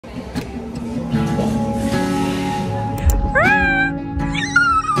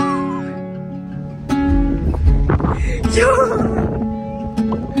Hey,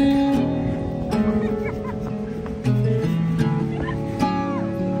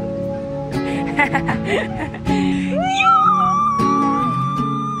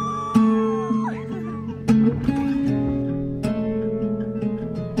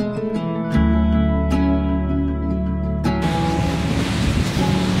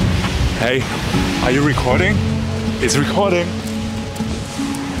 are you recording? It's recording.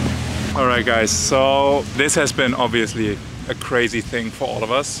 Alright guys, so this has been obviously a crazy thing for all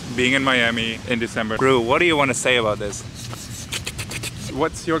of us, being in Miami in December. Gru, what do you want to say about this?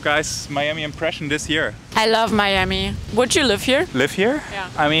 What's your guys' Miami impression this year? I love Miami. Would you live here? Live here? Yeah.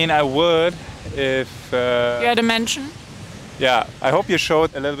 I mean, I would if... You had a mansion? Yeah, I hope you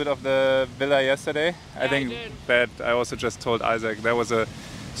showed a little bit of the villa yesterday. Yeah, I think that I also just told Isaac that was a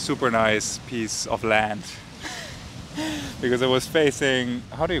super nice piece of land. Because it was facing,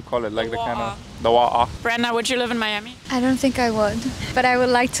 how do you call it? Like the kind of, the water. Brenda, would you live in Miami? I don't think I would, but I would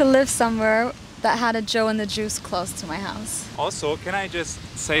like to live somewhere that had a Joe and the Juice close to my house. Also, can I just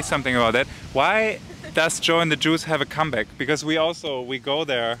say something about that? Why does Joe and the Juice have a comeback? Because we go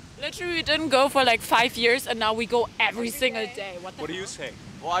there. Literally, we didn't go for like 5 years and now we go every single day. What do you say?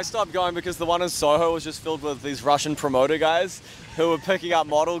 Well, I stopped going because the one in Soho was just filled with these Russian promoter guys who were picking up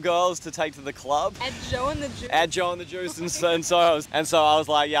model girls to take to the club. At Joe and the Juice? At Joe and the Juice in Soho. And so I was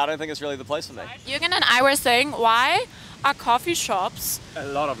like, yeah, I don't think it's really the place for me. Jürgen and I were saying, why are coffee shops, A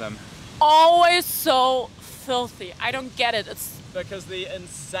lot of them, always so filthy? I don't get it. It's because the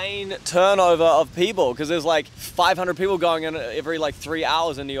insane turnover of people, because there's like 500 people going in every like 3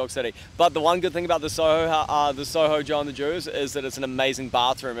 hours in New York City. But the one good thing about the Soho Joe and the Juice is that it's an amazing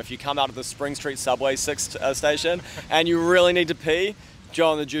bathroom. If you come out of the Spring Street subway 6 station and you really need to pee,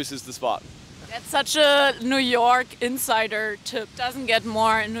 Joe and the Juice is the spot. That's such a New York insider tip. Doesn't get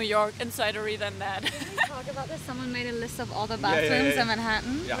more New York insidery than that. Can we talk about this? Someone made a list of all the bathrooms in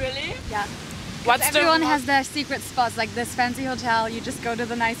Manhattan. Yeah. Really? Yeah. What's Everyone has their secret spots, like this fancy hotel, you just go to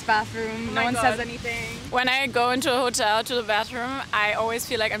the nice bathroom, no one says anything. When I go into a hotel to the bathroom, I always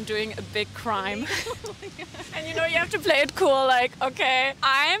feel like I'm doing a big crime. And you know, you have to play it cool, like, okay,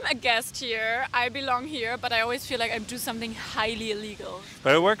 I'm a guest here, I belong here, but I always feel like I do something highly illegal.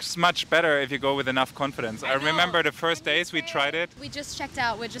 But it works much better if you go with enough confidence. I remember the first days we tried it. We just checked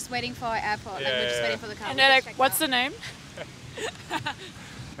out, we're just waiting for our airport, we're just waiting for the car. And they're like, what's the name?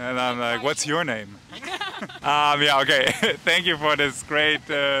 And I'm like, what's your name? Yeah, okay. Thank you for this great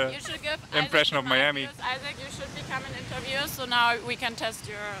You should give impression Isaac of Miami. Isaac, you should become an interviewer, so now we can test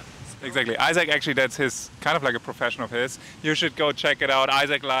your... Exactly. Isaac, actually, that's his kind of like a profession of his. You should go check it out.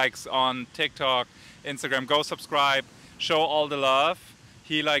 Isaac likes on TikTok, Instagram. Go subscribe, show all the love.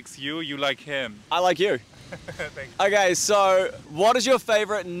 He likes you, you like him. I like you. Thank you. Okay, so what is your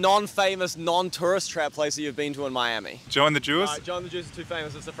favorite non-famous, non-tourist trap place that you've been to in Miami? Joe and the Juice? Joe and the Juice is too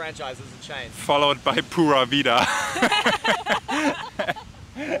famous, it's a franchise, it's a chain. Followed by Pura Vida.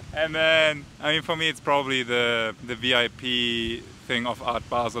 And then, I mean, for me, it's probably the VIP thing of Art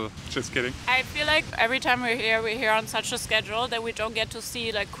Basel. Just kidding. I feel like every time we're here on such a schedule that we don't get to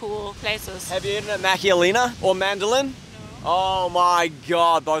see like cool places. Have you eaten at Macchiolina or Mandolin? Oh my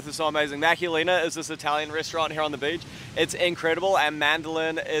god, both are so amazing. Macchiolina is this Italian restaurant here on the beach. It's incredible, and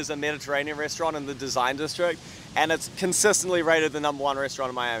Mandolin is a Mediterranean restaurant in the Design District, and it's consistently rated the #1 restaurant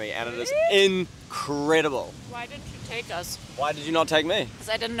in Miami, and it is incredible. Why didn't you take us? Why did you not take me? Because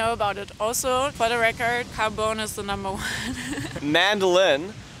I didn't know about it. Also, for the record, Carbone is the #1.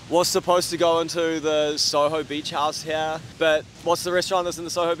 Mandolin was supposed to go into the Soho Beach House here, but what's the restaurant that's in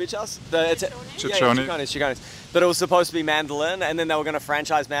the Soho Beach House? Ciccone's. But it was supposed to be Mandolin, and then they were going to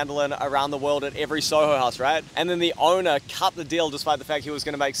franchise Mandolin around the world at every Soho house, right? And then the owner cut the deal despite the fact he was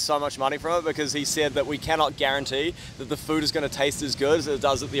going to make so much money from it, because he said that we cannot guarantee that the food is going to taste as good as it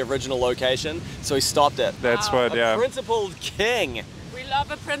does at the original location, so he stopped it. That's what, yeah. A principled king. We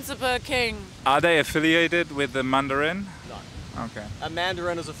love a principal king. Are they affiliated with the Mandarin? No. Okay. A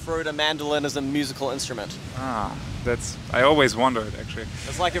mandarin is a fruit, a mandolin is a musical instrument. Ah, that's, I always wondered actually.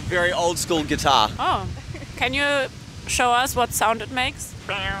 It's like a very old school guitar. Oh. Can you show us what sound it makes?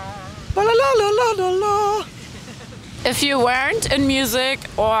 If you weren't in music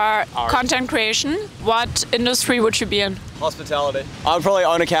or art, content creation, what industry would you be in? Hospitality. I'd probably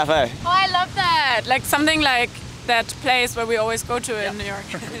own a cafe. Oh, I love that! Like something like that place where we always go to in New York.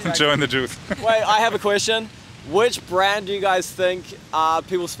 Joe and the Juice. Wait, I have a question. Which brand do you guys think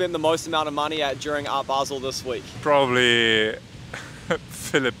people spend the most amount of money at during Art Basel this week? Probably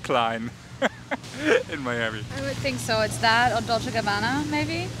Philip Klein. In Miami. I would think so. It's that or Dolce & Gabbana,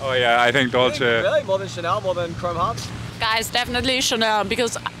 maybe? Oh yeah, I think Dolce. Really? More than Chanel? More than Chrome Hearts? Guys, definitely Chanel,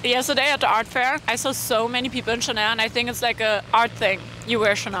 because yesterday at the art fair, I saw so many people in Chanel, and I think it's like a art thing. You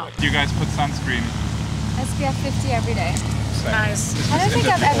wear Chanel. You guys put sunscreen. SPF 50 every day. Same. Nice. I don't think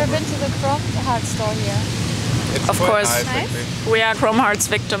I've ever been to the Chrome Heart store here. It's Of quite course. nice, Nice. actually. We are Chrome Hearts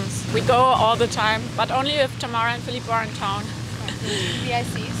victims. We go all the time, but only if Tamara and Philippe are in town.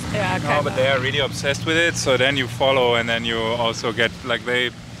 VICs. Yeah, okay. No, but they are really obsessed with it. So then you follow, and then you also get like they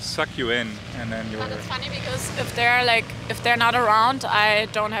suck you in, and then you're. But it's funny because if they're not around, I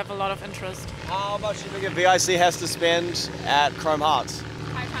don't have a lot of interest. How much do you think a VIC has to spend at Chrome Hearts?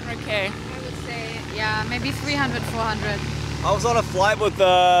 500K. I would say, yeah, maybe 300, 400. I was on a flight with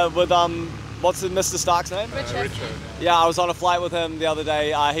what's Mr. Stark's name? Richard. Yeah, I was on a flight with him the other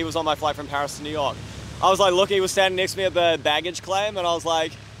day. He was on my flight from Paris to New York. I was like, looking, he was standing next to me at the baggage claim, and I was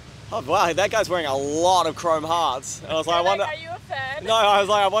like, oh wow, that guy's wearing a lot of Chrome Hearts. And I was like, I wonder. Are you a fan? No, I was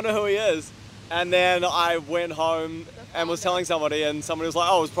like, I wonder who he is. And then I went home and was telling somebody, and somebody was like,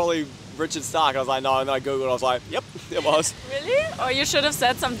 oh, it was probably Richard Stark. I was like, no, and then I Googled, I was like, yep, it was. Really? Oh, you should have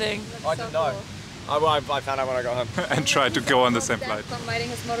said something. I didn't know. I found out when I got home. And tried to go on the same Deaf flight. from riding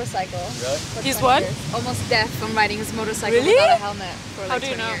his motorcycle. Really? For He's 20 what? years. Almost deaf from riding his motorcycle Really? without a helmet for How like do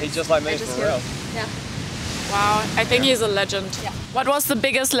you 20 know? years. He's just like me, I just for hear real. it. Yeah. Wow, I think he's a legend. Yeah. What was the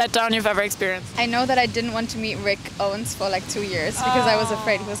biggest letdown you've ever experienced? I know that I didn't want to meet Rick Owens for like 2 years because I was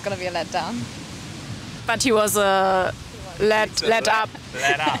afraid he was going to be a letdown. But he was a let up.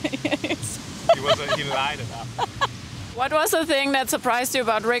 Let up. He lied it up. What was the thing that surprised you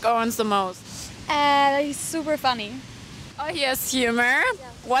about Rick Owens the most? He's super funny. Oh, he has humor.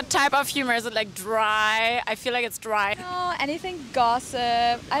 What type of humor? Is it like dry? I feel like it's dry. No, anything gossip.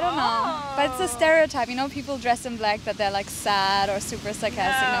 I don't know. But it's a stereotype. You know, people dressed in black that they're like sad or super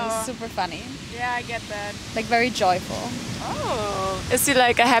sarcastic. No, he's super funny. Yeah, I get that. Like very joyful. Oh. Is he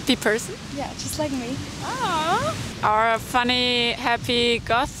like a happy person? Yeah, just like me. Oh. Our funny, happy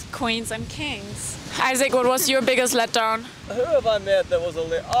goth queens and kings. Isaac, what was your biggest letdown? Who have I met that was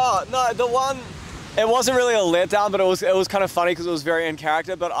a Oh, no, the one... It wasn't really a letdown, but it was kind of funny because it was very in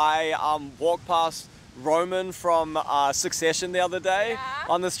character. But I walked past Roman from Succession the other day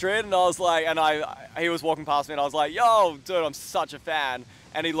on the street, and I was like, he was walking past me, and I was like, yo, dude, I'm such a fan.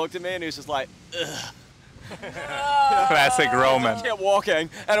 And he looked at me, and he was just like, ugh. Classic Roman. I kept walking,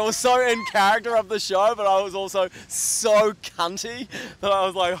 and it was so in character of the show, but I was also so cunty that I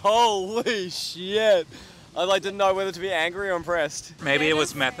was like, holy shit. I like didn't know whether to be angry or impressed. Maybe it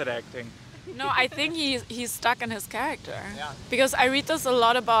was method acting. No, I think he's stuck in his character. Yeah. Because I read this a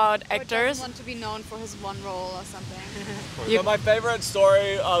lot about Or actors. doesn't want to be known for his one role or something. But my favorite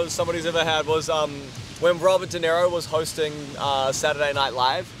story somebody's ever had was when Robert De Niro was hosting Saturday Night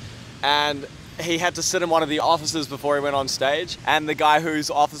Live, and he had to sit in one of the offices before he went on stage, and the guy whose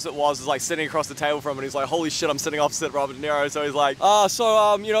office it was like sitting across the table from him, and he's like, holy shit, I'm sitting opposite Robert De Niro. So he's like,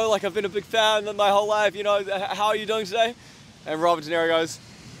 you know, like I've been a big fan my whole life, you know, how are you doing today? And Robert De Niro goes,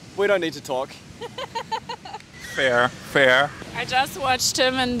 we don't need to talk. Fair. I just watched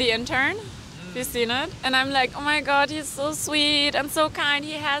him in The Intern. Have you seen it? And I'm like, oh my god, he's so sweet and so kind.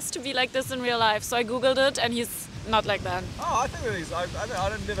 He has to be like this in real life. So I googled it, and he's not like that. Oh, I think that he's, I've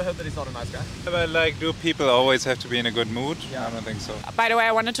never heard that he's not a nice guy. But like, do people always have to be in a good mood? Yeah. I don't think so. By the way,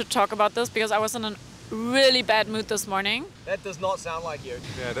 I wanted to talk about this because I was in a really bad mood this morning. That does not sound like you.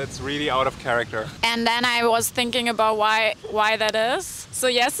 Yeah, that's really out of character. And then I was thinking about why that is. So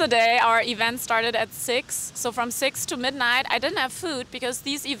yesterday our event started at 6. So from 6 to midnight I didn't have food because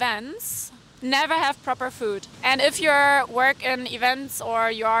these events never have proper food. And if you work in events or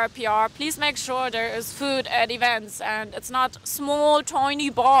you are a PR, please make sure there is food at events, and it's not small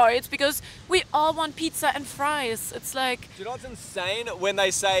tiny bites because we all want pizza and fries. It's like... Do you know what's insane? When they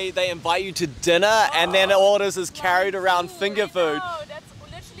say they invite you to dinner and then all it is carried around finger food. No, that's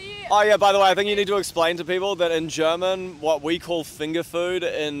literally... Oh yeah, by the way, I think you need to explain to people that in German, what we call finger food,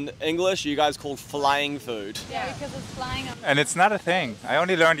 in English, you guys call flying food. Yeah, because it's flying on. And it's not a thing. I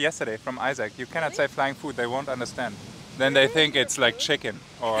only learned yesterday from Isaac. You cannot say flying food, they won't understand. Then they think it's like chicken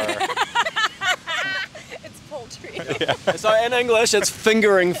or... It's poultry. Yeah. So in English, it's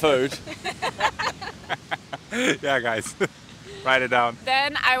fingering food. Yeah, guys. Write it down.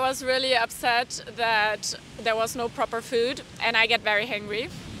 Then I was really upset that there was no proper food, and I get very hangry.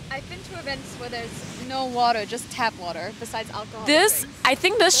 I've been to events where there's no water, just tap water, besides alcohol. I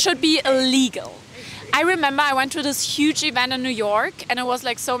think this should be illegal. I remember I went to this huge event in New York, and it was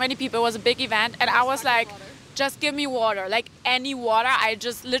like so many people, it was a big event, and I was like, just give me water, like any water,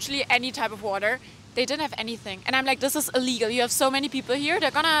 literally any type of water. They didn't have anything. And I'm like, this is illegal. You have so many people here,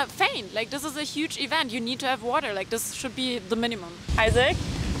 they're gonna faint. Like, this is a huge event. You need to have water. Like, this should be the minimum. Isaac,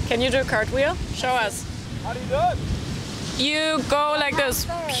 can you do a cartwheel? Show us. How do you do it? You go like this.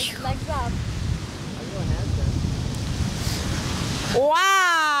 Like that.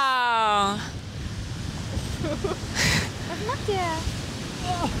 Wow!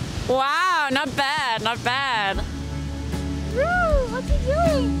 Wow, not bad, not bad. Woo, what's he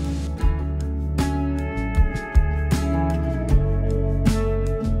doing?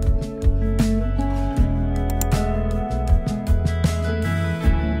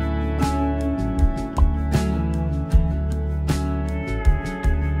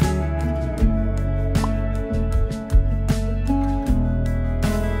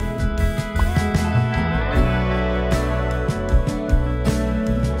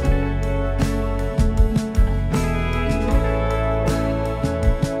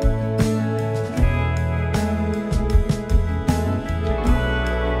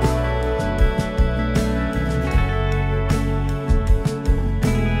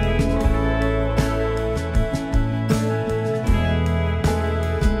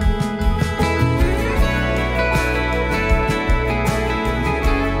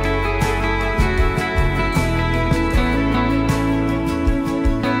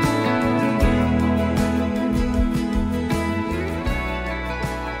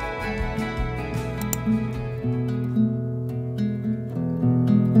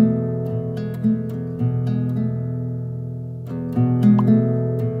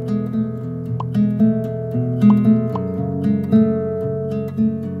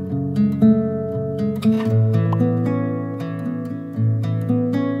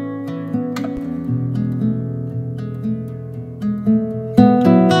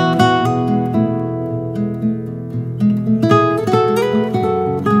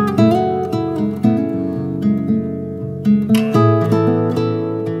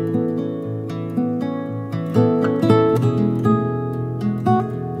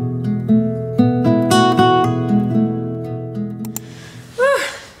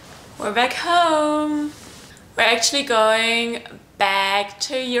 We're back home. We're actually going back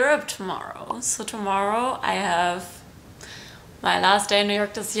to Europe tomorrow. So tomorrow I have my last day in New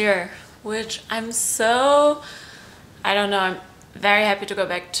York this year, which I'm I'm very happy to go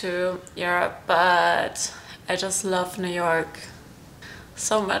back to Europe, but I just love New York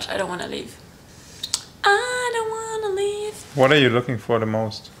so much. I don't want to leave. I don't want to leave. What are you looking for the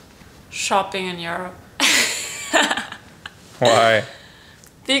most? Shopping in Europe. Why?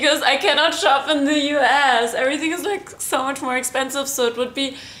 Because I cannot shop in the US. Everything is like so much more expensive, so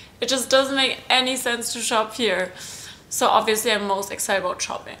it just doesn't make any sense to shop here. So obviously I'm most excited about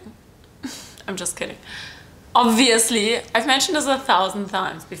shopping. I'm just kidding. Obviously, I've mentioned this 1,000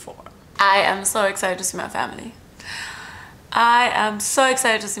 times before. I am so excited to see my family. I am so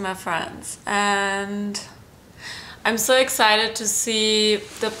excited to see my friends. And I'm so excited to see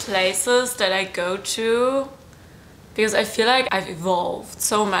the places that I go to, because I feel like I've evolved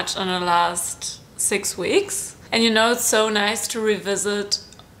so much in the last 6 weeks. And you know, it's so nice to revisit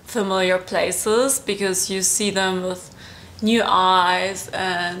familiar places because you see them with new eyes,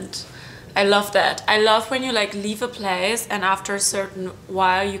 and I love that. I love when you like leave a place and after a certain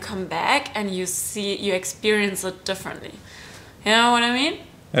while you come back and you experience it differently. You know what I mean?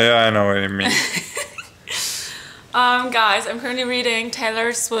 Yeah, I know what you mean. Guys, I'm currently reading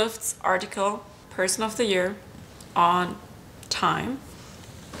Taylor Swift's article, Person of the Year, on Time.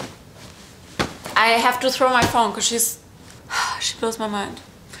 I have to throw my phone because she blows my mind.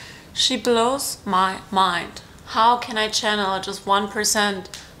 She blows my mind. How can I channel just 1%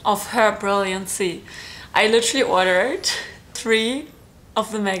 of her brilliancy? I literally ordered 3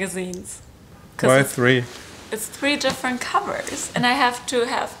 of the magazines. Why 3? It's 3 different covers and I have to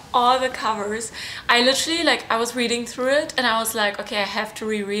have all the covers. I literally, I was reading through it and I was like, okay, I have to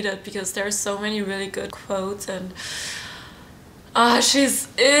reread it because there's so many really good quotes and she's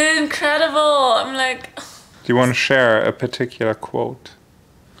incredible. I'm like... Do you want to share a particular quote?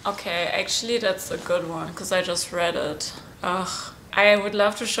 Okay, actually that's a good one because I just read it. Ugh, I would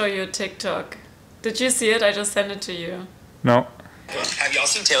love to show you a TikTok. Did you see it? I just sent it to you. No. Have y'all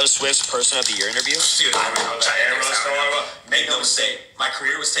seen Taylor Swift's Person of the Year interview? Dude, make no mistake, my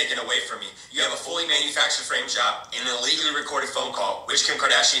career was taken away from me. You have a fully manufactured frame job and an illegally recorded phone call, which Kim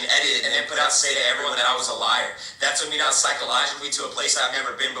Kardashian edited and then put out to say to everyone that I was a liar. That took me down psychologically to a place I've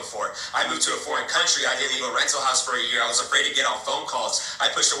never been before. I moved to a foreign country. I didn't leave a rental house for a year. I was afraid to get on phone calls. I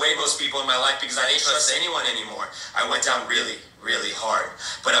pushed away most people in my life because I didn't trust anyone anymore. I went down really hard.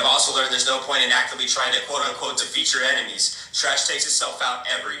 But I've also learned there's no point in actively trying to quote-unquote defeat your enemies. Trash takes itself out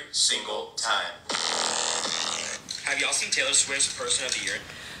every single time. Have y'all seen Taylor Swift's Person of the Year?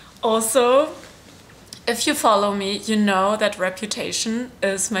 Also, If you follow me, you know that Reputation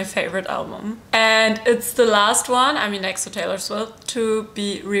is my favorite album. And it's the last one, I mean next to Taylor Swift, to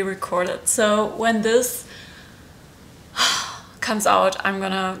be re-recorded. So when this comes out,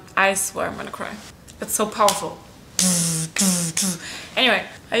 I swear I'm gonna cry. It's so powerful. Anyway,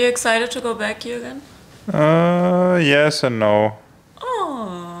 are you excited to go back, Jürgen? Yes and no.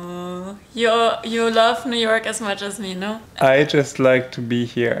 Oh, you love New York as much as me, no? I just like to be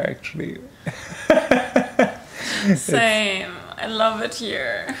here, actually. Same. I love it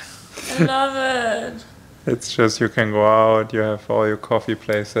here. I love it. It's just you can go out, you have all your coffee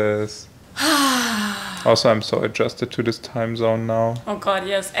places. Also, I'm so adjusted to this time zone now. Oh god,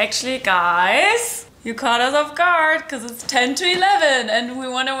 yes. Actually, guys, you caught us off guard because it's 10 to 11 and we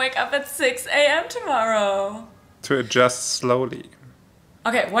want to wake up at 6 a.m. tomorrow. To adjust slowly.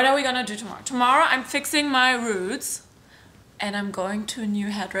 Okay, what are we gonna do tomorrow? Tomorrow I'm fixing my roots and I'm going to a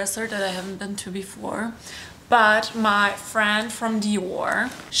new hairdresser that I haven't been to before. But my friend from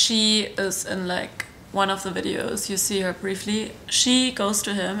Dior, she is in like one of the videos, you see her briefly. She goes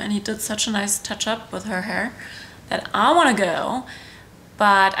to him and he did such a nice touch up with her hair that I want to go.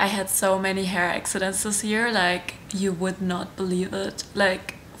 But I had so many hair accidents this year, like you would not believe it.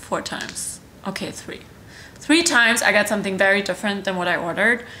 Like 4 times. Okay, 3. 3 times I got something very different than what I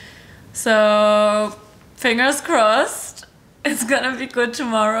ordered. So fingers crossed, it's gonna be good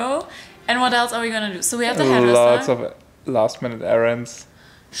tomorrow. And what else are we gonna do? So we have the hairdresser. Lots of last minute errands.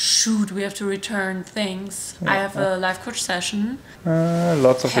 Shoot, we have to return things. I have a life coach session.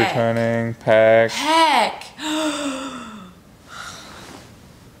 Lots of returning, pack. Heck!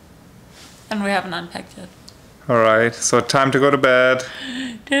 And we haven't unpacked yet. Alright, so time to go to bed.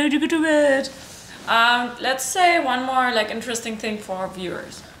 Time to go to bed. Let's say one more like interesting thing for our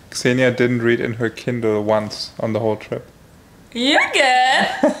viewers. Xenia didn't read in her Kindle once on the whole trip.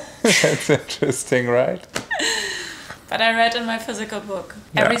 Jürgen! That's interesting, right? But I read in my physical book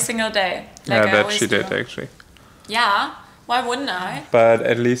every single day. Like yeah, that she did actually. Yeah, why wouldn't I? But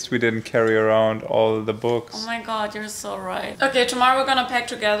at least we didn't carry around all the books. Oh my god, you're so right. Okay, tomorrow we're gonna pack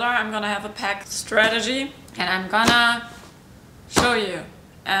together. I'm gonna have a pack strategy and I'm gonna show you.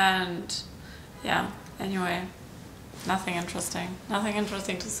 And yeah, anyway, nothing interesting. Nothing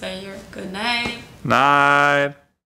interesting to say here. Good night. Night.